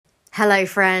Hello,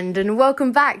 friend, and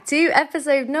welcome back to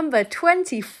episode number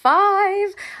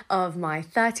 25 of my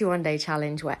 31-day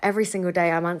challenge, where every single day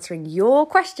I'm answering your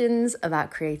questions about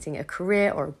creating a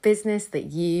career or a business that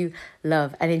you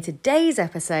love. And in today's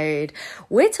episode,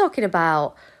 we're talking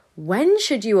about when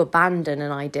should you abandon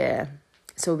an idea?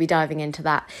 So we'll be diving into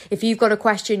that. If you've got a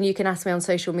question, you can ask me on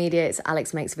social media. It's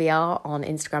Alex Makes VR on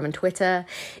Instagram and Twitter.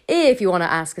 If you want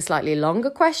to ask a slightly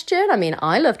longer question,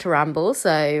 I love to ramble,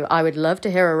 so I would love to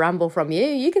hear a ramble from you.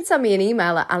 You can send me an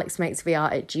email at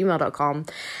alexmakesvr@gmail.com.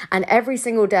 And every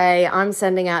single day, I'm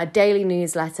sending out a daily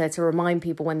newsletter to remind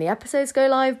people when the episodes go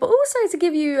live, but also to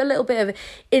give you a little bit of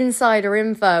insider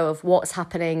info of what's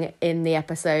happening in the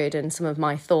episode and some of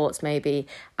my thoughts maybe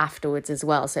afterwards as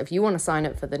well. So if you want to sign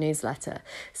up for the newsletter,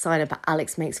 sign up at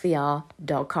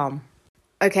alexmakesvr.com.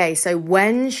 Okay, so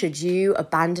when should you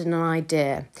abandon an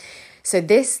idea? So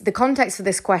the context for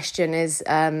this question is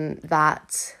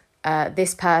that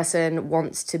this person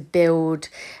wants to build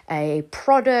a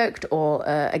product or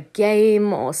a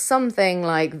game or something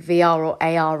like VR or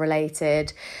AR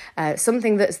related,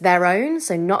 something that's their own,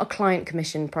 so not a client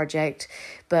commission project,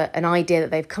 but an idea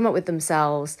that they've come up with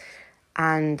themselves.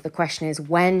 And the question is,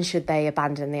 when should they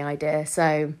abandon the idea?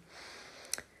 So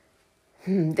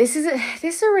this is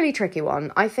a really tricky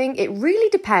one. I think it really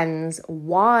depends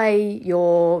why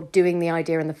you're doing the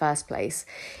idea in the first place.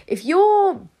 If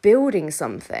you're building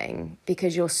something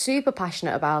because you're super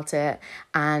passionate about it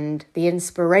and the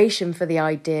inspiration for the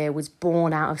idea was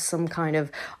born out of some kind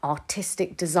of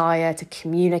artistic desire to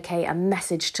communicate a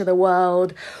message to the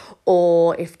world,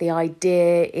 or if the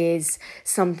idea is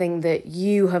something that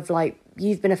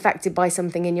you've been affected by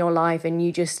something in your life and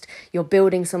you're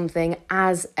building something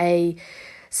as a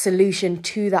solution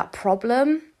to that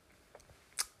problem,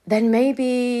 then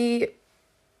maybe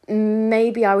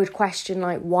I would question,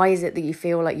 why is it that you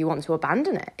feel like you want to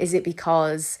abandon it? Is it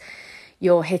because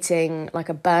you're hitting a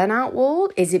burnout wall?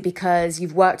 Is it because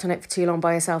you've worked on it for too long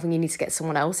by yourself and you need to get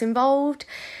someone else involved?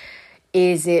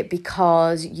 Is it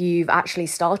because you've actually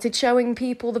started showing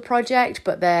people the project,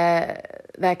 but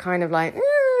they're kind of like,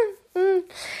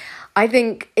 I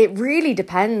think it really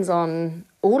depends on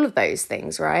all of those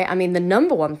things, right? The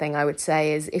number one thing I would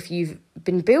say is if you've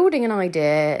been building an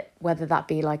idea, whether that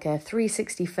be like a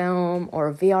 360 film or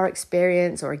a VR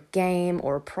experience or a game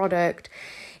or a product,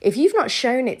 if you've not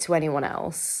shown it to anyone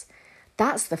else,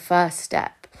 that's the first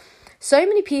step. So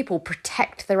many people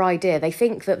protect their idea. They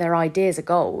think that their ideas are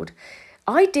gold.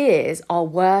 Ideas are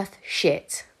worth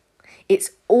shit.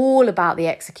 It's all about the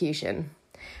execution.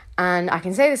 And I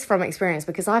can say this from experience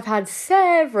because I've had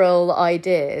several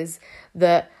ideas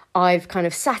that I've kind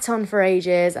of sat on for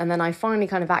ages and then I finally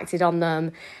kind of acted on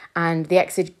them and the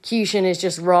execution is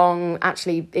just wrong.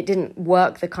 Actually, it didn't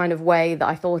work the kind of way that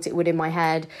I thought it would in my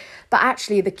head. But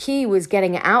actually, the key was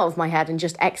getting it out of my head and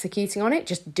just executing on it,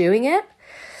 just doing it.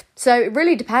 So it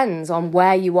really depends on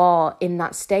where you are in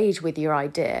that stage with your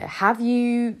idea. Have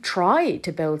you tried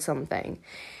to build something?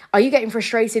 Are you getting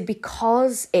frustrated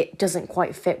because it doesn't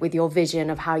quite fit with your vision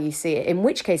of how you see it? In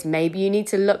which case, maybe you need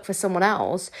to look for someone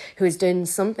else who is doing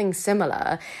something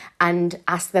similar and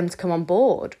ask them to come on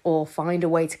board or find a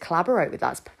way to collaborate with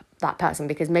that person,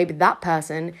 because maybe that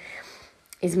person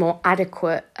is more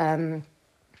adequate in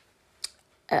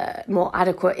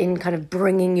kind of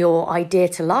bringing your idea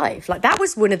to life. That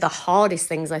was one of the hardest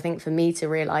things I think for me to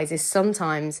realize is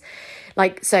sometimes,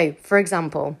 so for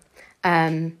example,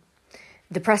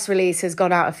 the press release has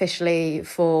gone out officially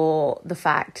for the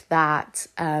fact that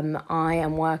I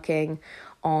am working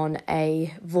on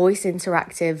a voice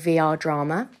interactive VR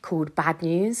drama called Bad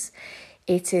News.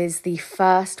 It is the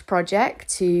first project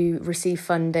to receive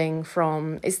funding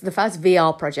it's the first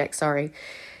VR project,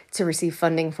 to receive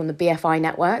funding from the BFI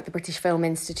network, the British Film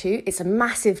Institute. It's a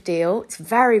massive deal. It's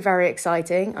very, very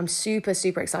exciting. I'm super,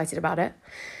 super excited about it.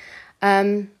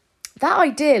 That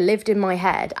idea lived in my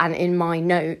head and in my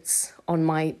notes on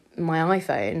my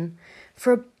iPhone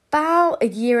for about a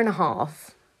year and a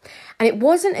half. And it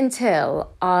wasn't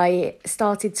until I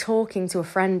started talking to a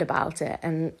friend about it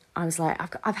and I was like,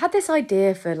 I've had this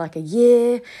idea for a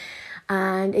year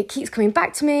and it keeps coming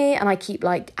back to me and I keep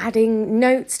adding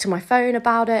notes to my phone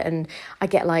about it, and I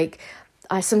get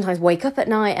I sometimes wake up at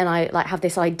night and I have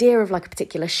this idea of a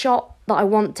particular shot that I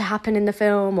want to happen in the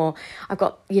film, or I've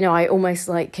got, I almost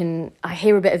I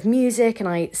hear a bit of music and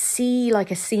I see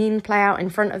a scene play out in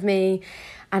front of me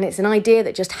and it's an idea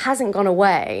that just hasn't gone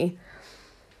away.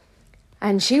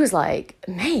 And she was like,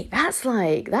 mate, that's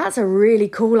a really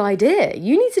cool idea.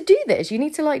 You need to do this. You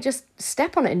need to just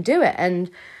step on it and do it. And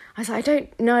I was like, I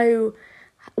don't know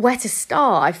where to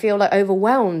start. I feel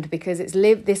overwhelmed because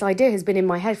this idea has been in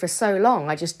my head for so long.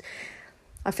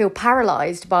 I feel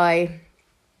paralyzed by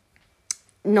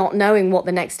not knowing what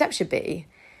the next step should be.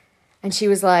 And she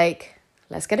was like,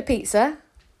 let's get a pizza,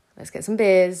 let's get some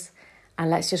beers, and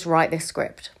let's just write this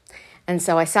script. And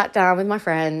so I sat down with my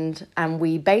friend and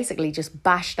we basically just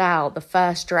bashed out the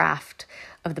first draft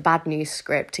of the Bad News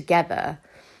script together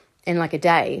in like a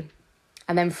day.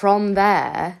 And then from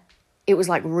there, it was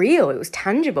like real, it was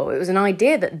tangible. It was an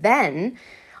idea that then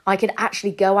I could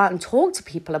actually go out and talk to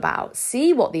people about,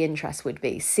 see what the interest would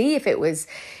be, see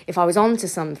if I was onto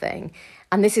something.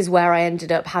 And this is where I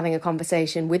ended up having a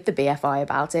conversation with the BFI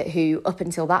about it, who up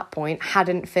until that point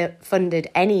hadn't funded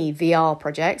any VR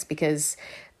projects because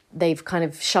they've kind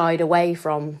of shied away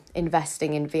from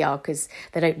investing in VR because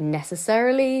they don't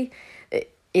necessarily,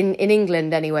 in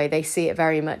England anyway, they see it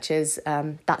very much as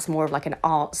that's more of like an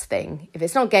arts thing. If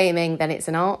it's not gaming, then it's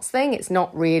an arts thing. It's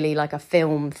not really like a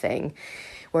film thing.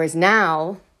 Whereas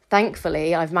now,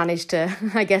 thankfully, I've managed to,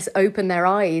 I guess, open their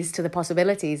eyes to the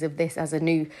possibilities of this as a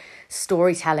new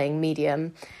storytelling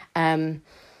medium. And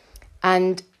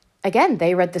again,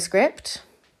 they read the script.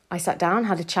 I sat down,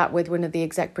 had a chat with one of the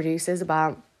exec producers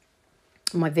about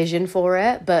my vision for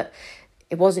it. But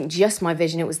it wasn't just my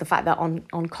vision. It was the fact that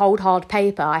on cold, hard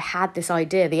paper, I had this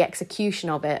idea, the execution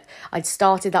of it. I'd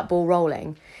started that ball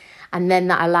rolling. And then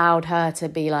that allowed her to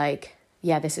be like,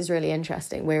 yeah, this is really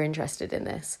interesting. We're interested in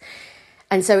this.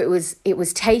 And so it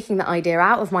was taking that idea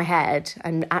out of my head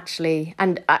and actually,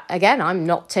 and again, I'm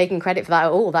not taking credit for that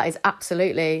at all. That is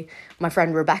absolutely my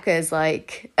friend Rebecca's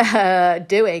like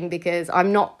doing, because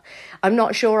I'm not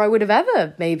sure I would have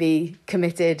ever maybe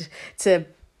committed to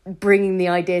bringing the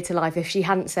idea to life if she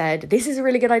hadn't said, this is a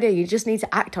really good idea. You just need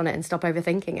to act on it and stop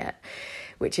overthinking it,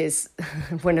 which is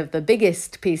one of the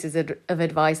biggest pieces of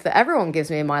advice that everyone gives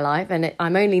me in my life. And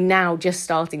I'm only now just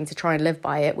starting to try and live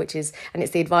by it, and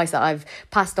it's the advice that I've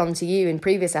passed on to you in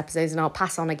previous episodes and I'll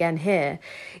pass on again here,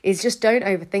 is just don't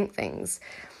overthink things.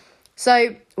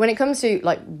 So when it comes to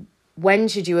like, when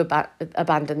should you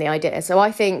abandon the idea? So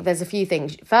I think there's a few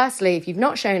things. Firstly, if you've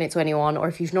not shown it to anyone or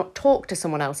if you've not talked to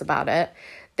someone else about it,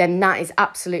 then that is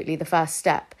absolutely the first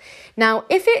step. Now,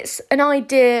 if it's an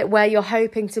idea where you're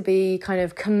hoping to be kind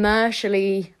of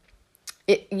commercially,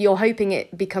 you're hoping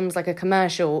it becomes like a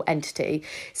commercial entity,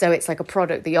 so it's like a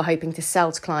product that you're hoping to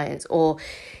sell to clients, or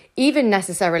even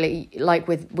necessarily like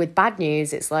with Bad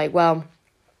News, it's like, well,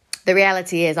 the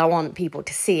reality is I want people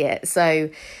to see it. So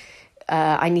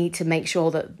I need to make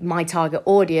sure that my target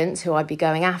audience, who I'd be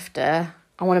going after,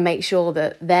 I want to make sure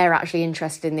that they're actually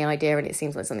interested in the idea and it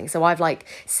seems like something. So I've like,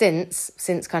 since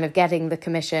kind of getting the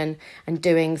commission and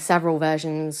doing several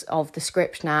versions of the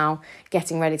script now,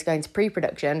 getting ready to go into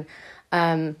pre-production,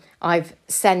 I've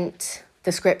sent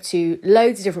the script to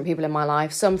loads of different people in my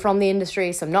life, some from the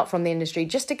industry, some not from the industry,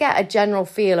 just to get a general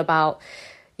feel about,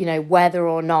 you know, whether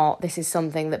or not this is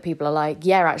something that people are like,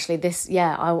 yeah, actually this,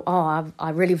 yeah, I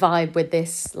really vibe with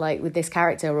this, like with this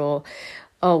character, or,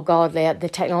 oh God, the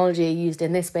technology used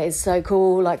in this bit is so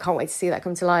cool. Like, can't wait to see that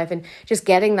come to life. And just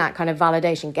getting that kind of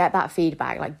validation, get that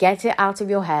feedback, like get it out of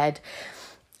your head.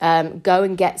 Go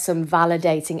and get some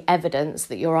validating evidence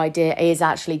that your idea is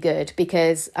actually good,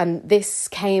 because, and this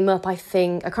came up, I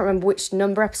think, I can't remember which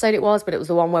number episode it was, but it was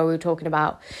the one where we were talking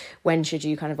about when should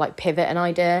you kind of like pivot an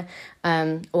idea,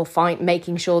 or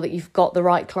making sure that you've got the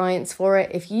right clients for it.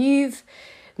 If you've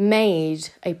made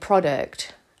a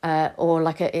product, or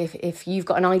like if you've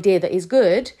got an idea that is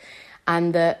good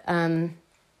and that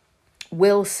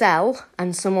will sell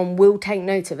and someone will take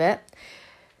note of it,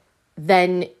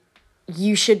 then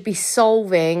you should be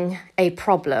solving a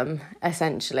problem,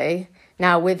 essentially.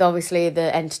 Now, with obviously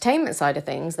the entertainment side of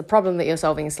things, the problem that you're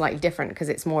solving is slightly different, because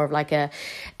it's more of like a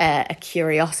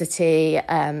curiosity.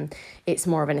 It's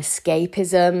more of an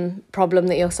escapism problem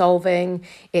that you're solving.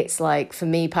 It's like, for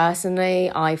me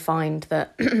personally, I find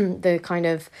that the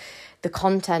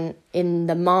content in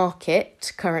the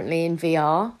market currently in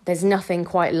VR, there's nothing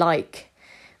quite like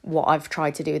what I've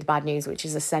tried to do with Bad News, which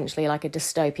is essentially like a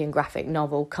dystopian graphic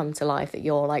novel come to life that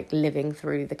you're like living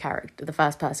through the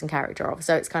first person character of.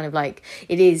 So it's kind of like,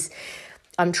 it is,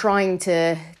 I'm trying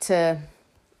to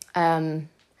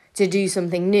do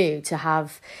something new,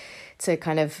 to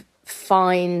kind of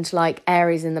find like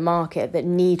areas in the market that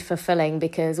need fulfilling,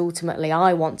 because ultimately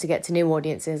I want to get to new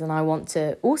audiences, and I want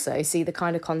to also see the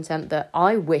kind of content that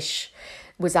I wish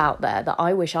was out there, that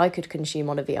I wish I could consume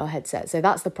on a VR headset. So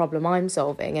that's the problem I'm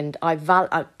solving, and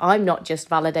I'm not just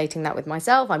validating that with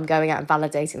myself, I'm going out and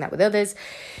validating that with others.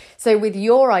 So with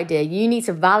your idea, you need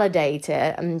to validate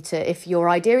it, and if your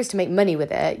idea is to make money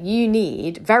with it, you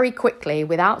need very quickly,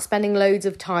 without spending loads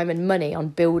of time and money on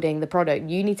building the product,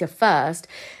 you need to first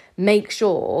make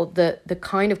sure that the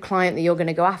kind of client that you're going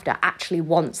to go after actually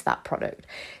wants that product.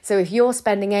 So if you're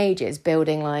spending ages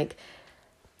building like,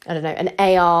 I don't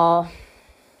know,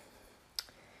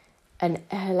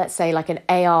 let's say like an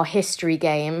AR history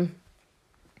game,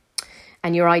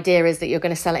 and your idea is that you're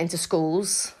going to sell it into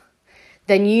schools,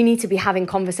 then you need to be having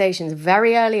conversations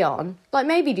very early on, like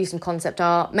maybe do some concept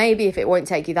art, maybe if it won't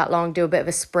take you that long, do a bit of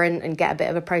a sprint and get a bit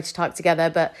of a prototype together.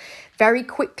 But very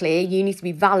quickly, you need to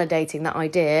be validating that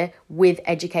idea with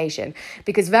education,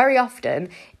 because very often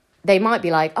they might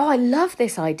be like, oh, I love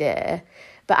this idea,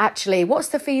 but actually, what's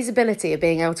the feasibility of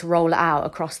being able to roll it out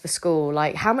across the school?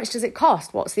 Like, how much does it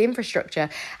cost? What's the infrastructure?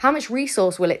 How much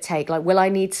resource will it take? Like, will I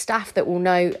need staff that will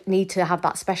need to have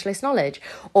that specialist knowledge?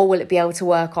 Or will it be able to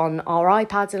work on our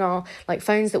iPads and our like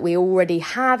phones that we already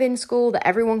have in school that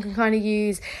everyone can kind of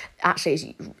use?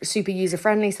 Actually, it's super user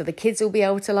friendly, so the kids will be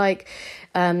able to like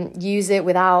use it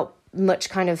without much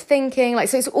kind of thinking. Like,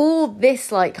 so it's all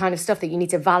this like kind of stuff that you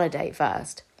need to validate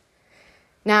first.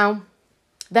 Now,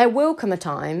 there will come a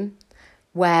time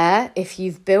where if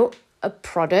you've built a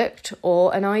product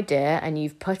or an idea and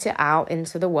you've put it out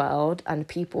into the world and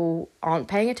people aren't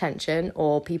paying attention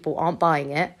or people aren't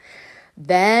buying it,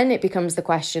 then it becomes the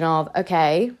question of,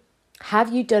 okay,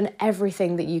 have you done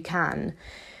everything that you can?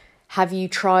 Have you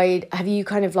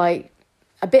kind of like,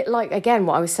 a bit like, again,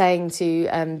 what I was saying to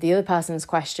the other person's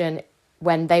question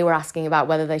when they were asking about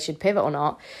whether they should pivot or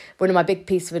not, one of my big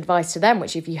pieces of advice to them,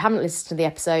 which if you haven't listened to the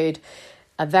episode,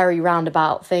 a very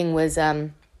roundabout thing was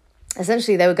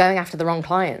essentially they were going after the wrong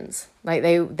clients. Like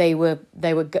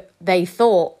they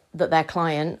thought that their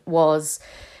client was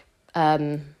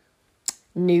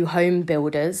new home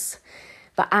builders,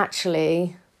 but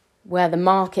actually where the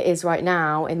market is right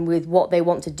now and with what they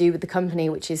want to do with the company,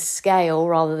 which is scale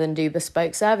rather than do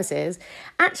bespoke services,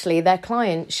 actually their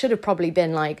client should have probably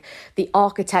been like the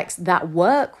architects that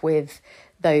work with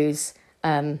those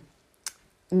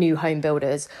new home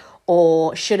builders,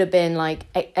 or should have been like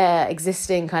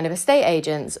existing kind of estate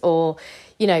agents, or,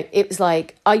 you know, it was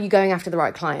like, are you going after the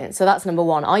right client? So that's number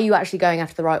one. Are you actually going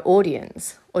after the right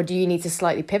audience, or do you need to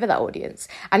slightly pivot that audience?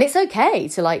 And it's okay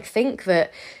to like think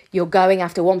that you're going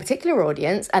after one particular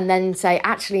audience and then say,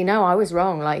 actually, no, I was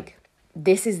wrong. Like,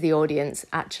 this is the audience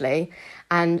actually.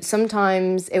 And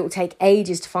sometimes it will take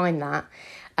ages to find that.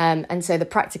 And so the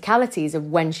practicalities of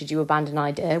when should you abandon an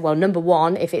idea? Well, number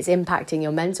one, if it's impacting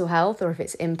your mental health or if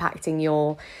it's impacting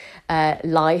your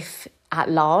life at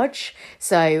large.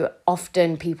 So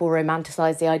often people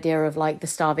romanticize the idea of like the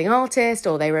starving artist,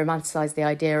 or they romanticize the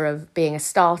idea of being a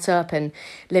startup and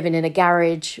living in a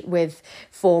garage with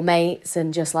 4 mates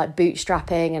and just like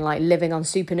bootstrapping and like living on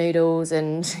super noodles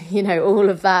and, you know, all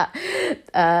of that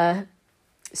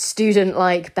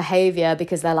student-like behavior,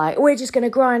 because they're like, we're just going to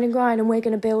grind and we're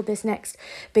going to build this next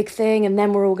big thing and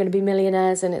then we're all going to be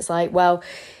millionaires. And it's like, well,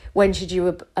 when should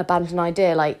you abandon an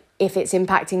idea? Like, if it's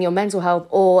impacting your mental health,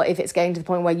 or if it's getting to the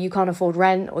point where you can't afford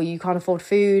rent or you can't afford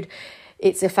food,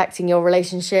 it's affecting your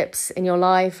relationships in your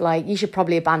life, like, you should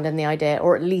probably abandon the idea,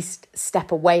 or at least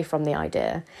step away from the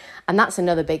idea. And that's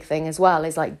another big thing as well,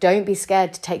 is like, don't be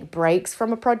scared to take breaks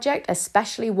from a project,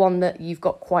 especially one that you've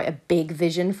got quite a big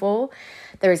vision for.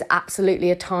 There is absolutely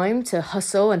a time to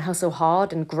hustle and hustle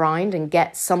hard and grind and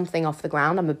get something off the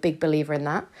ground. I'm a big believer in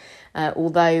that.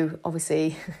 Although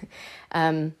obviously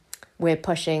we're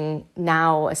pushing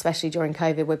now, especially during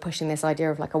COVID, we're pushing this idea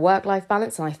of like a work-life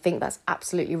balance. And I think that's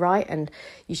absolutely right. And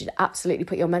you should absolutely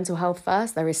put your mental health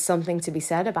first. There is something to be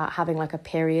said about having like a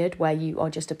period where you are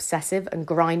just obsessive and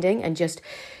grinding and just,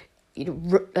 you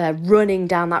know, running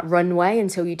down that runway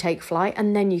until you take flight,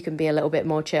 and then you can be a little bit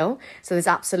more chill. So there's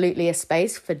absolutely a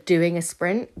space for doing a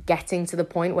sprint, getting to the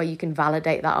point where you can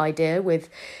validate that idea with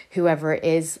whoever it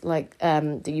is like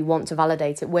that you want to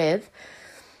validate it with.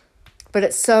 But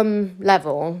at some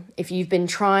level, if you've been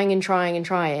trying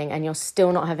and you're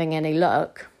still not having any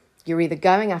luck, you're either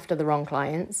going after the wrong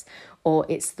clients or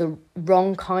it's the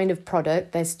wrong kind of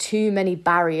product. There's too many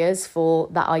barriers for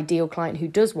that ideal client who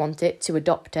does want it to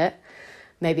adopt it.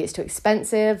 Maybe it's too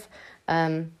expensive.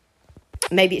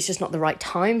 Maybe it's just not the right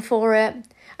time for it.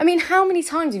 I mean, how many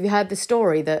times have you heard the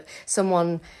story that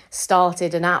someone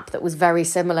started an app that was very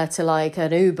similar to like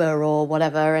an Uber or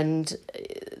whatever, and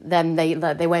then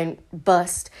they went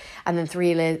bust, and then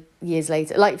 3 years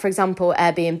later, like for example,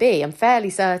 Airbnb, I'm fairly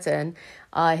certain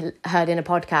I heard in a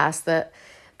podcast that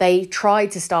they tried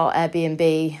to start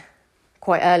Airbnb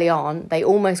quite early on. They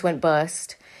almost went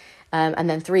bust. And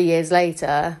then 3 years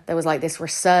later, there was like this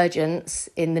resurgence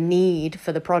in the need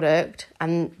for the product,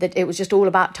 and that it was just all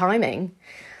about timing.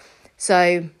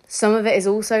 So some of it is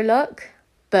also luck,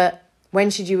 but when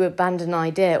should you abandon an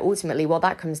idea? Ultimately, what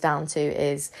that comes down to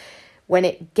is when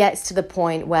it gets to the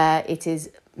point where it is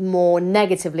more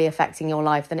negatively affecting your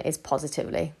life than it is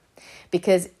positively.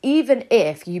 Because even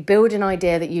if you build an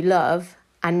idea that you love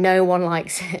and no one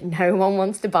likes it, no one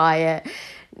wants to buy it,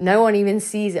 no one even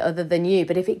sees it other than you,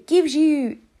 but if it gives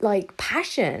you like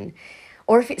passion,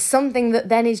 or if it's something that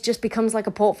then becomes like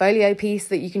a portfolio piece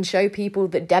that you can show people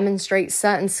that demonstrates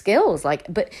certain skills,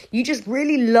 but you just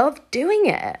really love doing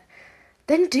it,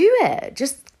 then do it.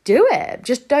 Just do it.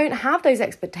 Just don't have those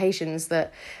expectations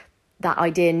that that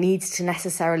idea needs to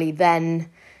necessarily then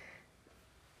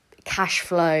cash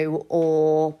flow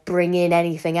or bring in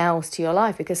anything else to your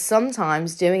life, because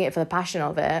sometimes doing it for the passion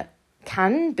of it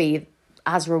can be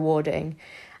as rewarding,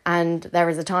 and there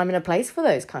is a time and a place for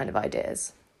those kind of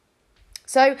ideas.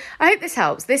 So I hope this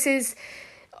helps. This is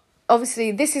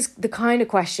the kind of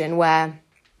question where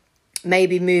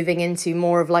maybe moving into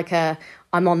more of like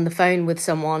I'm on the phone with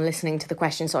someone listening to the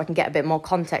question so I can get a bit more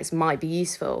context might be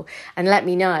useful. And let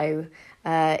me know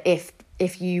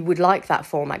if you would like that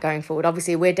format going forward.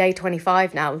 Obviously, we're day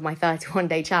 25 now with my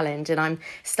 31-day challenge, and I'm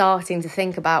starting to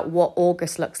think about what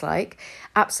August looks like.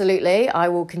 Absolutely, I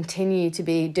will continue to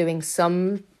be doing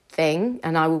something,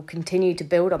 and I will continue to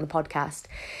build on the podcast.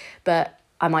 But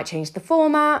I might change the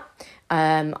format.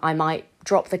 I might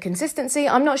drop the consistency.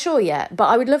 I'm not sure yet, but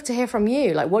I would love to hear from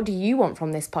you. Like, what do you want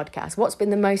from this podcast? What's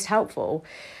been the most helpful?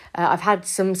 I've had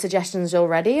some suggestions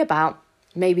already about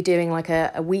maybe doing like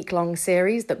a week-long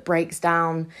series that breaks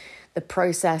down the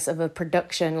process of a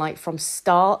production, like from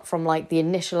like the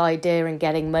initial idea and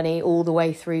getting money all the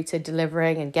way through to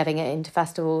delivering and getting it into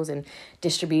festivals and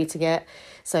distributing it.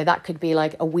 So that could be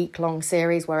like a week-long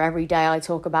series where every day I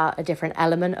talk about a different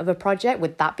element of a project.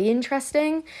 Would that be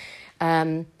interesting?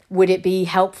 Would it be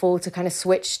helpful to kind of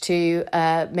switch to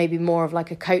maybe more of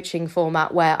like a coaching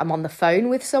format where I'm on the phone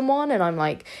with someone and I'm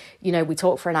like, we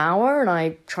talk for an hour and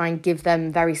I try and give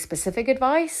them very specific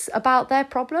advice about their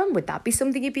problem? Would that be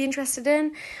something you'd be interested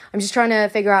in? I'm just trying to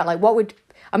figure out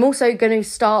I'm also going to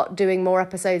start doing more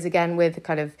episodes again with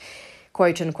kind of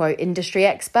quote unquote industry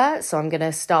experts. So I'm going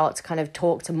to start to kind of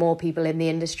talk to more people in the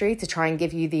industry to try and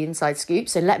give you the inside scoop.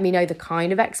 So let me know the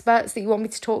kind of experts that you want me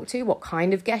to talk to, what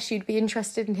kind of guests you'd be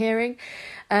interested in hearing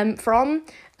from.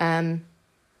 And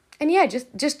yeah,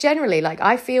 just generally,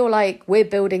 I feel like we're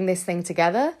building this thing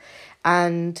together,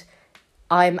 and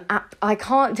I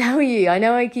can't tell you, I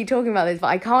know I keep talking about this, but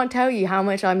I can't tell you how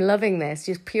much I'm loving this,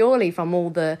 just purely from all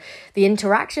the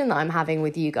interaction that I'm having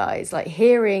with you guys, like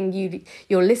hearing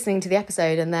you're listening to the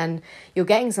episode and then you're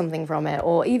getting something from it,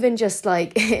 or even just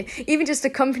even just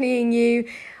accompanying you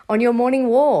on your morning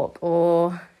walk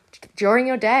or during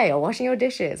your day or washing your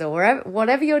dishes or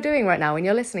whatever you're doing right now when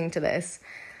you're listening to this.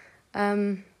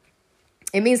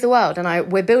 It means the world, and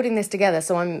we're building this together.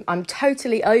 So I'm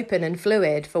totally open and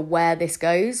fluid for where this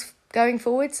goes going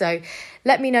forward. So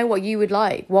let me know what you would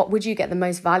like. What would you get the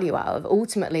most value out of?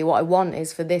 Ultimately, what I want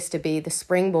is for this to be the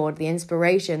springboard, the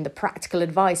inspiration, the practical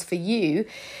advice for you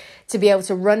to be able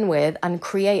to run with and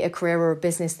create a career or a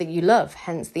business that you love,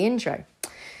 hence the intro.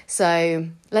 So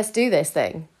let's do this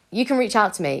thing. You can reach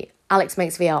out to me, Alex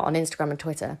Makes VR, on Instagram and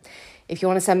Twitter. If you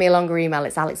want to send me a longer email,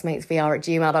 it's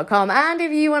alexmakesvr@gmail.com. And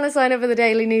if you want to sign up for the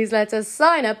daily newsletter,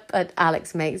 sign up at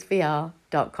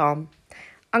alexmakesvr.com.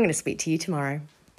 I'm going to speak to you tomorrow.